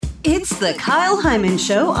It's the Kyle Hyman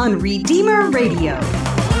Show on Redeemer Radio.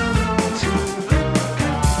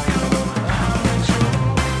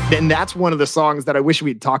 And that's one of the songs that I wish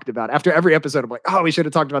we'd talked about. After every episode, I'm like, oh, we should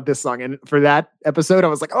have talked about this song. And for that episode, I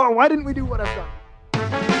was like, oh, why didn't we do What I've Done?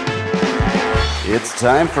 It's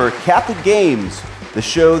time for Catholic Games, the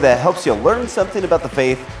show that helps you learn something about the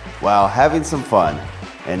faith while having some fun.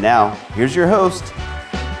 And now, here's your host,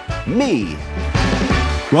 me.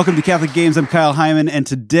 Welcome to Catholic Games. I'm Kyle Hyman, and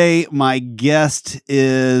today my guest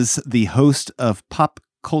is the host of Pop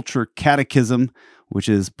Culture Catechism, which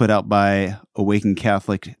is put out by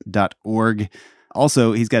awakencatholic.org.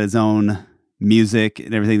 Also, he's got his own music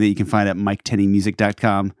and everything that you can find at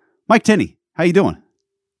MikeTenneyMusic.com. Mike Tenney, how you doing?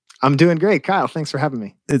 I'm doing great, Kyle. Thanks for having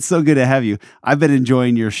me. It's so good to have you. I've been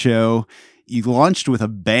enjoying your show. You launched with a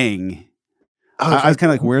bang. I was kind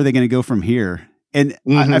of like, where are they going to go from here? And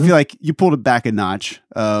I feel like you pulled it back a notch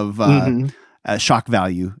of shock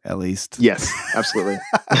value, at least. Yes, absolutely.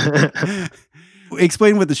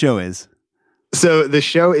 Explain what the show is. So the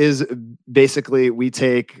show is basically we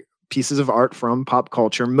take pieces of art from pop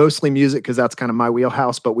culture, mostly music, because that's kind of my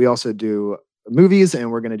wheelhouse, but we also do movies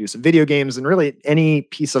and we're going to do some video games and really any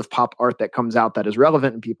piece of pop art that comes out that is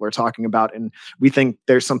relevant and people are talking about. And we think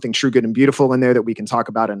there's something true, good, and beautiful in there that we can talk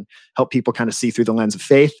about and help people kind of see through the lens of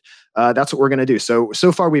faith. That's what we're going to do. So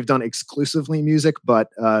far we've done exclusively music, but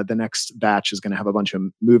the next batch is going to have a bunch of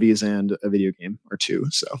movies and a video game or two.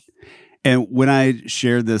 So. And when I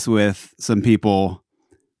shared this with some people,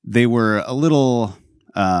 they were a little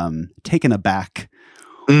taken aback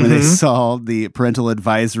when they saw the parental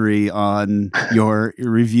advisory on your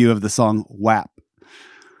review of the song WAP.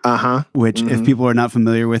 Which, if people are not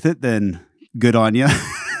familiar with it, then good on you.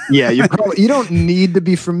 Yeah, you don't need to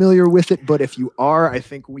be familiar with it, but if you are, I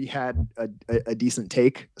think we had a decent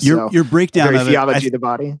take. Your breakdown of theology of the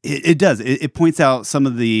body. It does. It points out some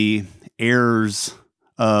of the errors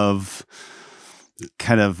of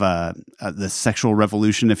kind of the sexual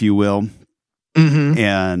revolution, if you will.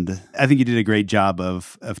 And I think you did a great job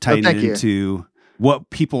of tying it into what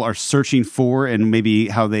people are searching for and maybe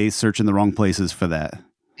how they search in the wrong places for that.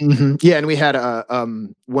 Yeah, and we had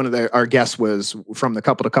one of our guests was from the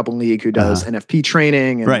Couple to Couple League who does NFP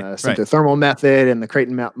training and the syntothermal method and the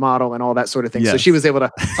Creighton model and all that sort of thing. Yes. So she was able to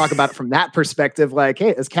talk about it from that perspective, like,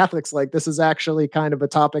 hey, as Catholics, like this is actually kind of a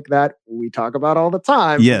topic that we talk about all the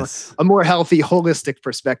time. Yes. From a more healthy, holistic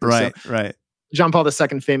perspective. Right. John Paul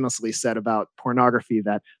II famously said about pornography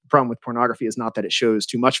that the problem with pornography is not that it shows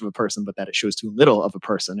too much of a person, but that it shows too little of a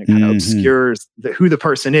person. It kind of obscures who the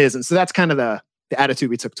person is. And so that's kind of the attitude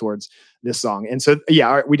we took towards this song. And so,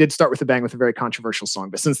 we did start with a bang with a very controversial song.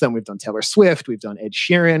 But since then, we've done Taylor Swift, we've done Ed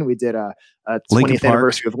Sheeran, we did a 20th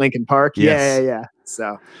anniversary of Linkin Park. Yes. Yeah.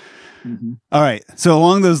 So... All right. So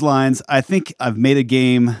along those lines, I think I've made a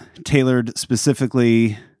game tailored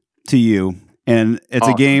specifically to you. And it's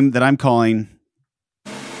a game that I'm calling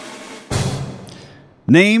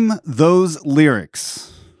Name Those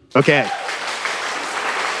Lyrics. Okay.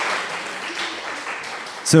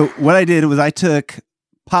 So what I did was I took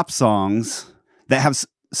pop songs that have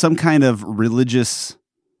some kind of religious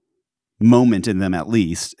moment in them, at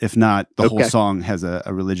least, if not the whole song has a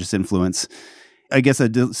religious influence. I guess a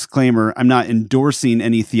disclaimer, I'm not endorsing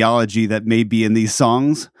any theology that may be in these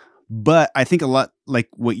songs, but I think a lot like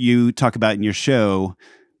what you talk about in your show,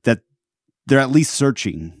 that they're at least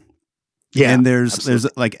searching. Yeah. And there's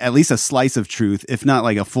like at least a slice of truth, if not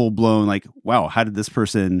like a full blown, like, wow, how did this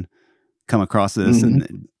person come across this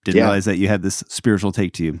and didn't realize that you had this spiritual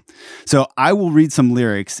take to you. So I will read some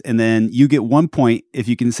lyrics and then you get 1 point if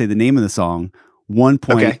you can say the name of the song, 1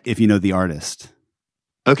 point if you know the artist.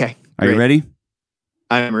 Okay. Are you ready?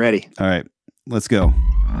 I'm ready. All right, let's go.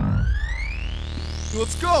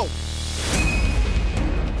 Let's go.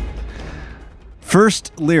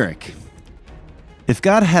 First lyric. If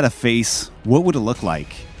God had a face, what would it look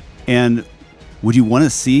like? And would you want to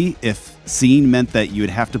see if seeing meant that you would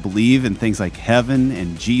have to believe in things like heaven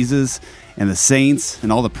and Jesus and the saints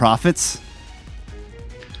and all the prophets?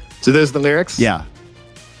 So those are the lyrics? Yeah.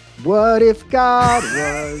 What if God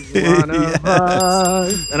was one of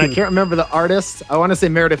us? And I can't remember the artist. I want to say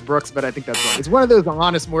Meredith Brooks, but I think that's wrong. It's one of those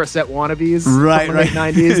Alanis Morissette wannabes from the late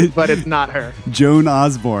 90s, but it's not her. Joan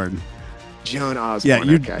Osborne. Joan Osborne. Yeah,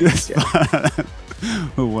 you're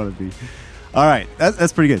wannabe. All right,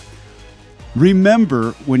 that's pretty good.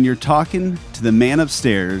 Remember when you're talking to the man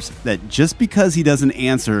upstairs that just because he doesn't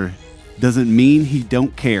answer doesn't mean he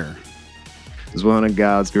don't care. Is one of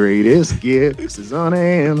God's greatest gifts is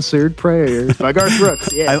unanswered prayers by Garth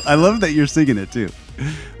Brooks. Yeah, I love that you're singing it too.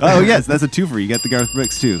 Oh yes, that's a twofer. You got the Garth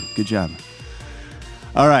Brooks too. Good job.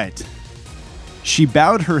 All right. She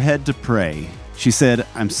bowed her head to pray. She said,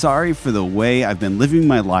 I'm sorry for the way I've been living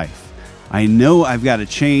my life. I know I've got to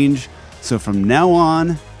change. So from now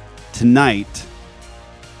on, tonight,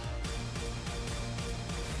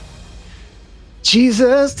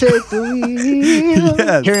 Jesus, take the wheel.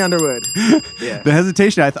 Yes. Carrie Underwood. Yeah. The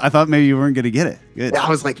hesitation, I thought maybe you weren't going to get it. Good. I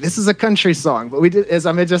was like, this is a country song. But we did,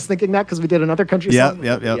 I'm just thinking that because we did another country song.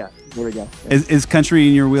 Yep. Yeah, there we go. Yeah. Is country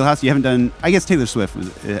in your wheelhouse? You haven't done, I guess Taylor Swift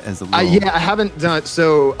as a little. Yeah, I haven't done,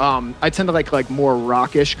 so I tend to like more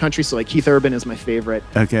rockish country. So like Keith Urban is my favorite.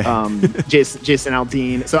 Okay. Jason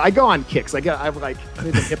Aldean. So I go on kicks. I've like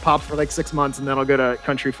been hip hop for like 6 months and then I'll go to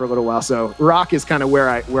country for a little while. So rock is kind of where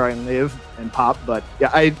I live and pop. But yeah,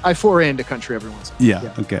 I foray into country every once in a while.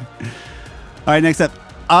 Yeah, okay. All right, next up.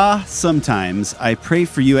 Sometimes I pray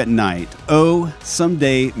for you at night. Oh,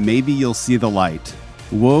 someday maybe you'll see the light.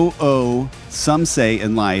 Whoa, oh, some say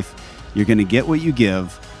in life you're going to get what you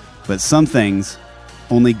give, but some things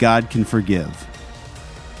only God can forgive.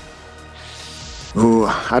 Ooh,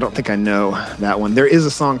 I don't think I know that one. There is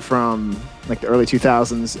a song from like the early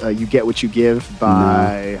 2000s, You Get What You Give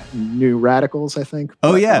by New Radicals, I think.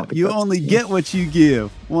 Oh, But yeah. You only get what you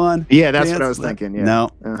give. One. Yeah, that's dance, what I was thinking. Yeah. No.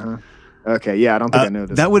 Uh-huh. Okay, yeah, I don't think I know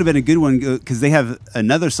this. That would have been a good one because they have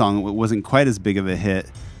another song that wasn't quite as big of a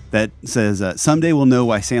hit that says, someday we'll know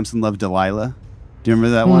why Samson loved Delilah. Do you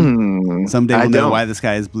remember that one? Someday we'll know why the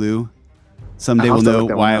sky is blue. Someday we'll know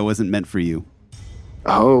why I wasn't meant for you.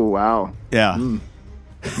 Oh, wow. Yeah.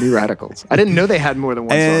 New Radicals. I didn't know they had more than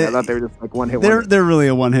one song. I thought they were just like one hit wonder. They're really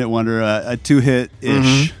a one hit wonder, a two hit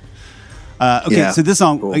ish. Okay, Yeah. so this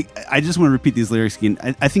song, Cool. I just want to repeat these lyrics again.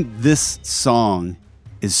 I think this song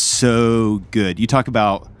is so good. You talk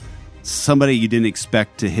about somebody you didn't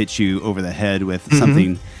expect to hit you over the head with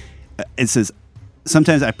something. It says,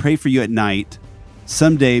 sometimes I pray for you at night.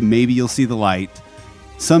 Someday maybe you'll see the light.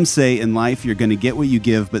 Some say in life you're going to get what you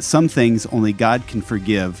give, but some things only God can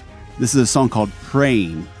forgive. This is a song called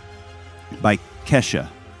Praying by Kesha.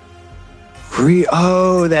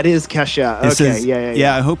 Oh, that is Kesha. It Okay, says,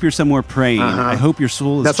 yeah. I hope you're somewhere praying. I hope your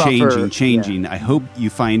soul is changing. I hope you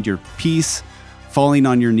find your peace, falling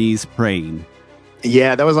on your knees praying.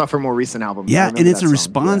 Yeah, that was off her more recent album. Yeah, and it's a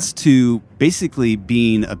response to basically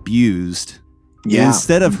being abused. Yeah. And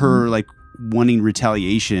instead of her like wanting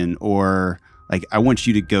retaliation or like I want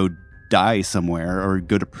you to go die somewhere or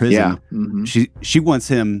go to prison, she wants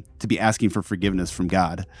him to be asking for forgiveness from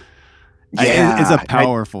God. Yeah, it's a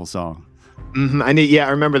powerful song. I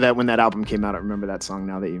remember that when that album came out. I remember that song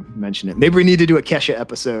now that you mention it. Maybe we need to do a Kesha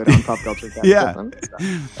episode on Pop Culture. Yeah.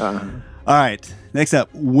 All right, next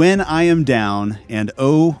up. When I am down and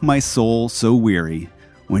oh, my soul so weary,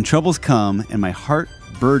 when troubles come and my heart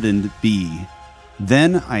burdened be,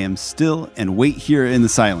 then I am still and wait here in the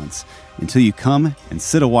silence until you come and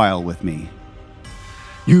sit a while with me.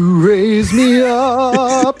 You raise me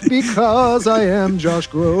up because I am Josh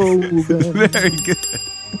Groban. Very good.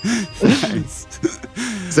 Nice.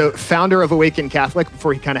 So, founder of Awakened Catholic,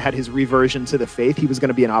 before he kind of had his reversion to the faith, he was going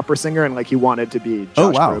to be an opera singer and like he wanted to be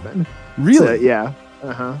Josh Groban. Really? So, yeah.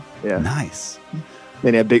 Yeah. Nice.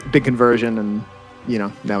 Then he had big conversion and,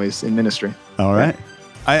 now he's in ministry. All right.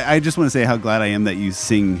 I just want to say how glad I am that you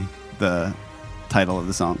sing the title of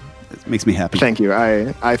the song. It makes me happy. Thank you.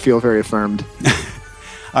 I feel very affirmed. All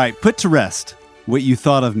right. Put to rest what you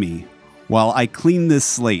thought of me while I clean this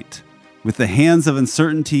slate with the hands of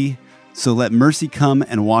uncertainty, so let mercy come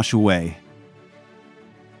and wash away.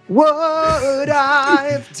 What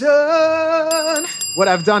I've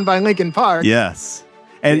done by Linkin Park. Yes.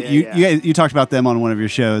 And you talked about them on one of your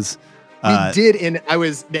shows. We did, and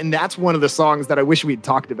that's one of the songs that I wish we'd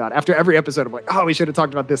talked about. After every episode, I'm like, oh, we should have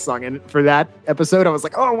talked about this song. And for that episode, I was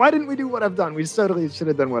like, oh, why didn't we do What I've Done? We totally should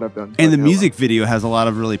have done What I've Done. And the music video has a lot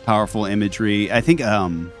of really powerful imagery. I think, if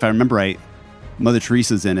I remember right, Mother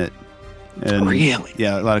Teresa's in it. And really?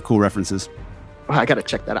 Yeah, a lot of cool references. Oh, I got to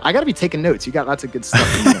check that out. I got to be taking notes. You got lots of good stuff.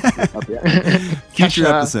 Future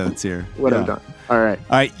episodes here. What I've Done. All right.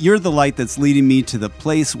 All right. You're the light that's leading me to the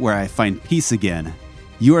place where I find peace again.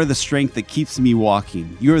 You are the strength that keeps me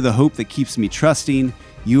walking. You are the hope that keeps me trusting.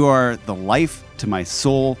 You are the life to my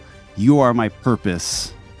soul. You are my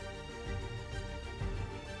purpose.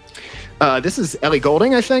 This is Ellie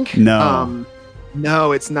Goulding, I think. No.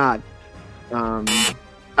 No, it's not.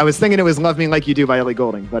 I was thinking it was Love Me Like You Do by Ellie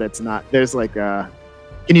Goulding, but it's not. There's like can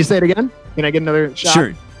you say it again? Can I get another shot?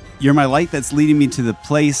 Sure. You're my light that's leading me to the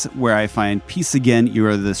place where I find peace again. You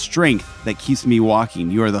are the strength that keeps me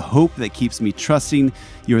walking. You are the hope that keeps me trusting.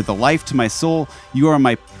 You are the life to my soul. You are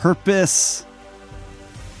my purpose.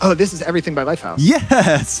 Oh, this is Everything by Lifehouse.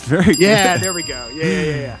 Yes. Very good. Yeah, there we go.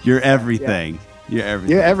 Yeah. You're everything. You're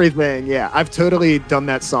everything. You're everything. Yeah, I've totally done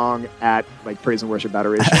that song at like praise and worship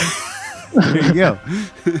adoration. There you go.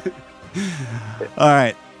 All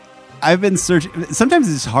right. I've been searching.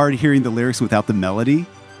 Sometimes it's hard hearing the lyrics without the melody.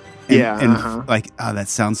 And like, oh, that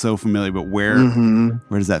sounds so familiar, but where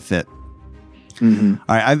does that fit? All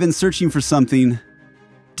right. I've been searching for something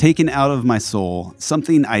taken out of my soul,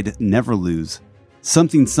 something I'd never lose,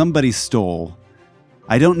 something somebody stole.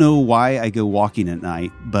 I don't know why I go walking at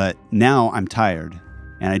night, but now I'm tired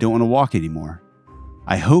and I don't want to walk anymore.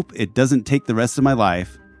 I hope it doesn't take the rest of my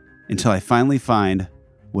life until I finally find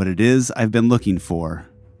what it is I've been looking for.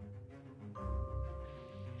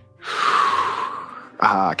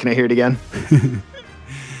 Can I hear it again?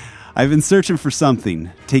 I've been searching for something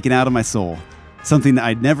taken out of my soul, something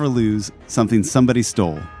I'd never lose, something somebody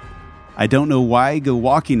stole. I don't know why I go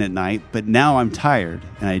walking at night, but now I'm tired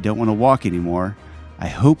and I don't want to walk anymore. I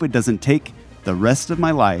hope it doesn't take the rest of my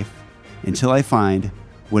life until I find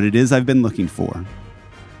what it is I've been looking for.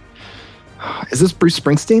 Is this Bruce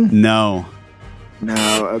Springsteen? No.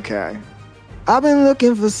 No, okay. I've been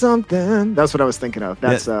looking for something. That's what I was thinking of.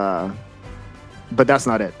 That's but that's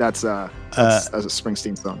not it. That's a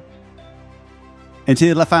Springsteen song.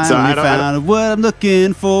 Until I finally found what I'm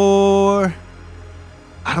looking for.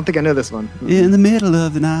 I don't think I know this one. In the middle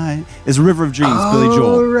of the night. It's River of Dreams, Billy Joel.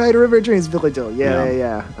 Oh, right. River of Dreams, Billy Joel.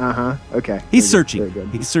 Yeah. Okay. He's searching.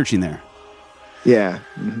 He's searching there. Yeah.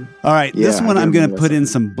 All right. This one I'm going to put in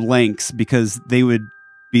some blanks because they would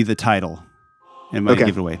be the title. And I might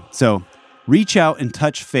give it away. So, reach out and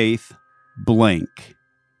touch faith, blank.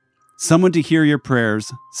 Someone to hear your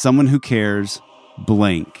prayers, someone who cares,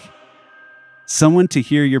 blank. Someone to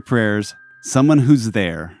hear your prayers, someone who's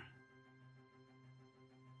there.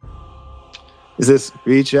 Is this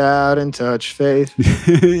reach out and touch faith?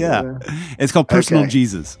 Yeah. It's called Personal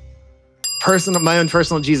Jesus. My own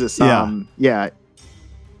personal Jesus. Yeah. Who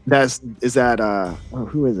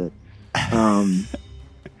is it?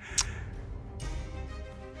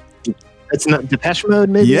 It's not Depeche Mode,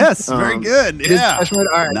 maybe? Yes, very good. Yeah. Depeche Mode?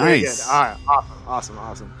 All right, nice. Very good. All right, awesome.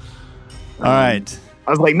 All right. I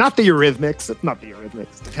was like, not the Eurythmics. It's not the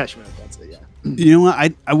Eurythmics. Depeche Mode, that's it, yeah. You know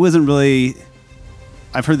what? I wasn't really...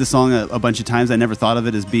 I've heard the song a bunch of times. I never thought of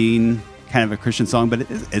it as being kind of a Christian song, but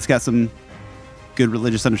it's got some good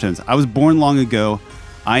religious undertones. I was born long ago.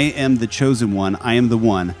 I am the chosen one. I am the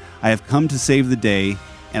one. I have come to save the day,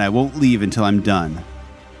 and I won't leave until I'm done.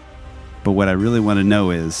 But what I really want to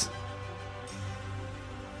know is...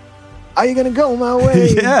 Are you going to go my way?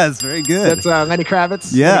 Yes, very good. That's Lenny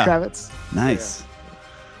Kravitz. Yeah. Lenny Kravitz. Nice. Yeah.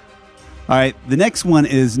 All right, the next one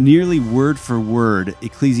is nearly word for word,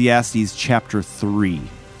 Ecclesiastes chapter 3.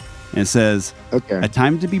 And it says, a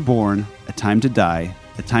time to be born, a time to die,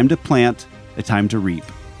 a time to plant, a time to reap,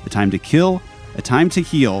 a time to kill, a time to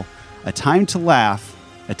heal, a time to laugh,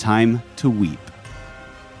 a time to weep.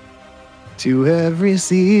 To every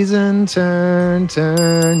season, turn. That's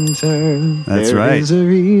right. There is a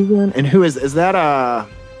reason. And who is that?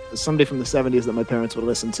 Somebody from the 70s that my parents would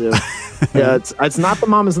listen to. Yeah, it's not the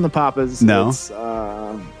Mamas and the Papas. No. It's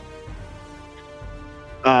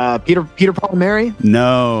Peter, Paul, and Mary.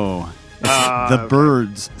 No. It's the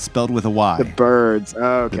Byrds, spelled with a Y. The Byrds.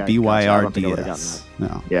 Okay. The BYRDS.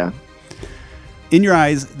 No. Yeah. In your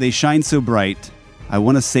eyes, they shine so bright. I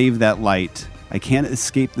want to save that light. I can't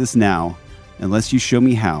escape this now unless you show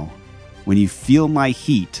me how. When you feel my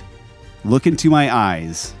heat, look into my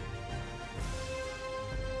eyes.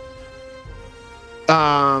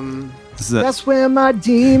 That's where my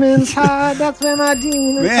demons hide. That's where my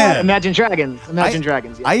demons hide. Imagine Dragons.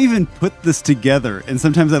 Yeah. I even put this together, and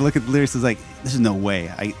sometimes I look at the lyrics and it's like, there's no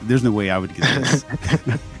way. There's no way I would get this.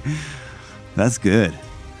 That's good. All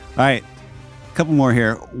right, a couple more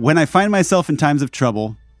here. When I find myself in times of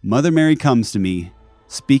trouble, Mother Mary comes to me,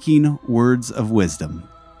 speaking words of wisdom.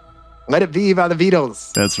 Let It Be by the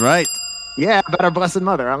Beatles. That's right. Yeah, about our Blessed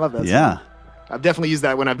Mother. I love that song. I've definitely used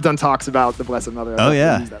that when I've done talks about the Blessed Mother.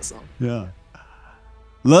 I've used that song. Yeah.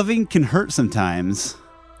 Loving can hurt sometimes,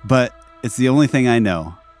 but it's the only thing I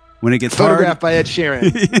know. When it gets Photographed hard... by Ed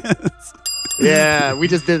Sheeran. Yes. Yeah, we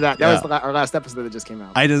just did that. That was our last episode that just came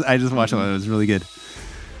out. I just watched it. It was really good.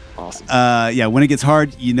 Awesome. When it gets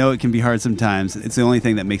hard, you know it can be hard sometimes. It's the only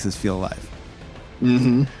thing that makes us feel alive.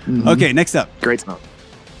 Okay, next up. Great song.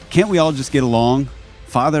 Can't we all just get along?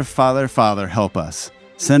 Father, Father, Father, help us.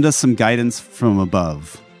 Send us some guidance from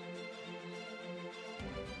above.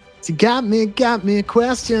 You got me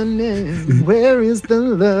questioning. Where is the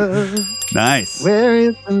love? Nice. Where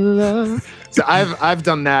is the love? So I've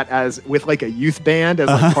done that as with like a youth band as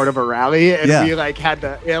like part of a rally, and we like had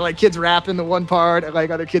to like kids rapping the one part and like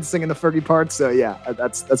other kids singing the Fergie part. So yeah,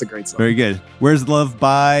 that's a great song. Very good. Where's Love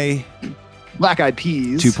by Black Eyed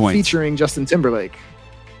Peas, 2 points, featuring Justin Timberlake.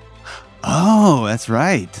 Oh, that's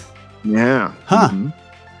right. Yeah. Huh.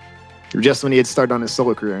 Mm-hmm. Just when he had started on his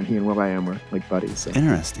solo career, and he and will.i.am were like buddies. So.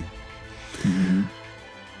 Interesting. Mm-hmm.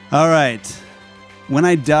 All right. When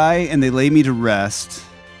I die and they lay me to rest,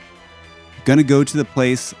 gonna go to the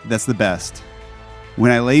place that's the best.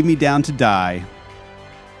 When I lay me down to die.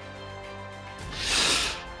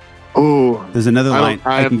 Oh, there's another line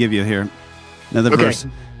I can give you here. Another verse.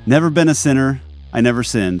 Never been a sinner. I never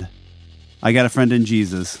sinned. I got a friend in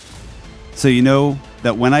Jesus. So you know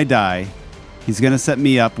that when I die, he's gonna set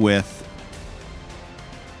me up with.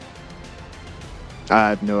 I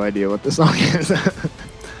have no idea what the song is.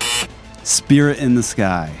 Spirit in the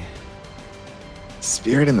Sky.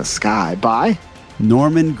 Spirit in the Sky by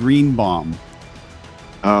Norman Greenbaum.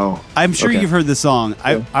 Oh. I'm sure you've heard the song.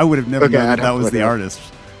 I would have never known that was the artist.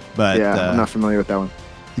 But yeah, I'm not familiar with that one.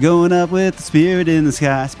 Going up with the spirit in the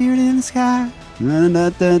sky, spirit in the sky. Anyway.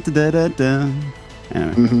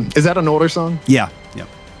 Is that an older song? Yeah.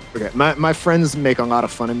 Okay, my friends make a lot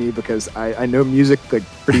of fun of me because I know music like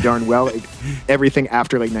pretty darn well. Like, everything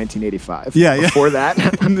after like 1985. Before that,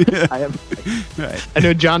 I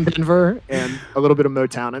know John Denver and a little bit of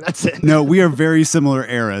Motown, and that's it. No, we are very similar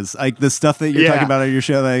eras. Like the stuff that you're talking about on your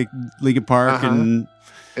show, like Linkin Park and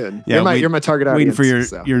you're my target audience. Waiting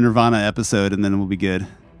for your Nirvana episode, and then we'll be good.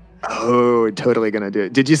 Oh, totally gonna do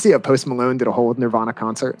it. Did you see a Post Malone did a whole Nirvana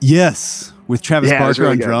concert? Yes, with Travis Barker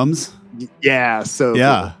really on good. drums. Yeah, so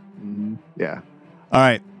yeah. Cool. Mm-hmm. Yeah. All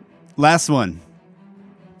right. Last one.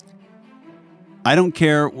 I don't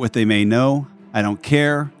care what they may know. I don't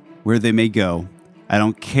care where they may go. I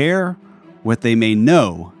don't care what they may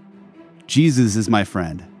know. Jesus is my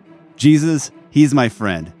friend. Jesus, he's my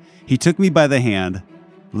friend. He took me by the hand,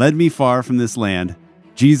 led me far from this land.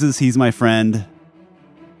 Jesus, he's my friend.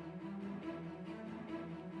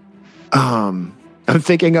 I'm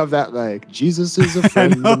thinking of that, like, Jesus is a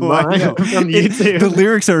friend of mine from YouTube. The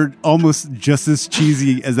lyrics are almost just as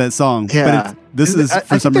cheesy as that song. Yeah. But this is,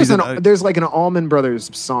 for some reason... there's like an Allman Brothers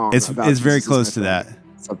song. It's very close to that.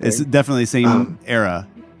 Something. It's definitely same era,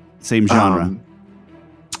 same genre.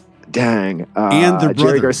 Dang. And the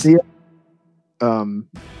Jerry brothers. Garcia,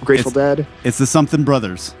 Grateful Dead. It's the Something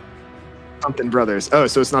Brothers. Something Brothers. Oh,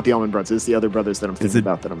 so it's not the Allman Brothers. It's the other brothers that I'm thinking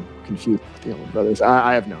about that I'm confused with the Allman Brothers.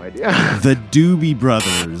 I have no idea. The Doobie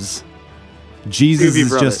Brothers. Jesus is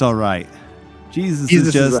just all right. Jesus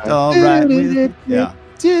is just all right. Yeah.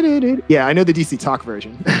 Yeah, I know the DC Talk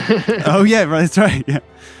version. Oh, yeah, that's right. Yeah.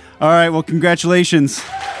 All right, well, congratulations.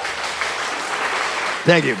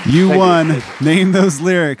 Thank you. You won. Name those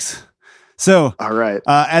lyrics. So, all right.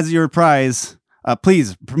 As your prize,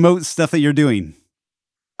 please promote stuff that you're doing.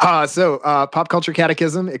 Pop Culture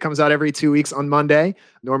Catechism, it comes out every 2 weeks on Monday,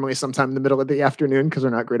 normally sometime in the middle of the afternoon because we're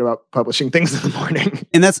not great about publishing things in the morning.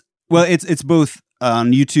 And it's both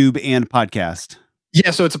on YouTube and podcast. Yeah,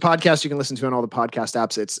 so it's a podcast you can listen to on all the podcast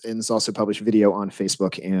apps. It's also published video on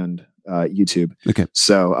Facebook and YouTube. Okay.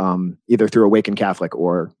 So either through Awaken Catholic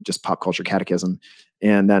or just Pop Culture Catechism.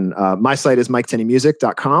 And then my site is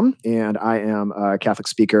MikeTenneyMusic.com, and I am a Catholic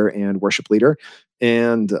speaker and worship leader.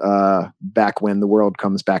 And back when the world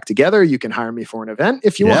comes back together, you can hire me for an event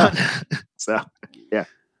if you want. So, yeah.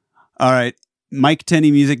 All right.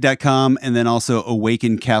 MikeTenneyMusic.com, and then also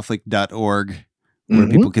awakencatholic.org, where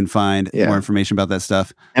people can find more information about that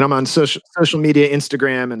stuff. And I'm on social media,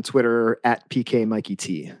 Instagram and Twitter at PK Mikey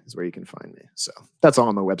T is where you can find me. So that's all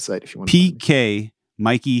on my website if you want to. PK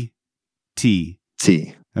Mikey T.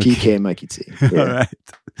 Okay. PK Mikey T. Yeah. All right.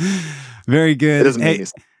 Very good. It doesn't mean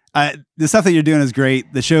the stuff that you're doing is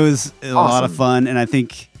great. The show is a lot of fun, and I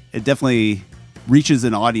think it definitely reaches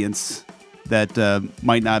an audience that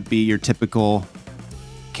might not be your typical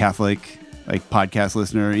Catholic like podcast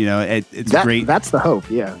listener. You know, it's great. That's the hope,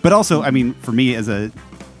 yeah. But also, I mean, for me as a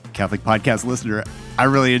Catholic podcast listener, I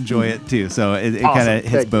really enjoy it too. So it kind of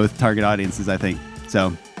hits both target audiences, I think.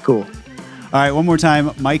 So cool. All right, one more time,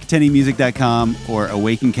 MikeTenneyMusic.com or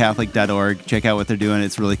AwakenCatholic.org. Check out what they're doing.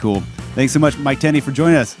 It's really cool. Thanks so much, Mike Tenney, for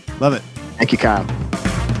joining us. Love it. Thank you, Kyle.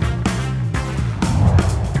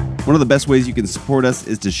 One of the best ways you can support us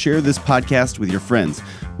is to share this podcast with your friends.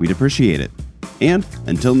 We'd appreciate it. And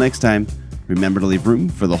until next time, remember to leave room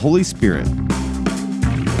for the Holy Spirit.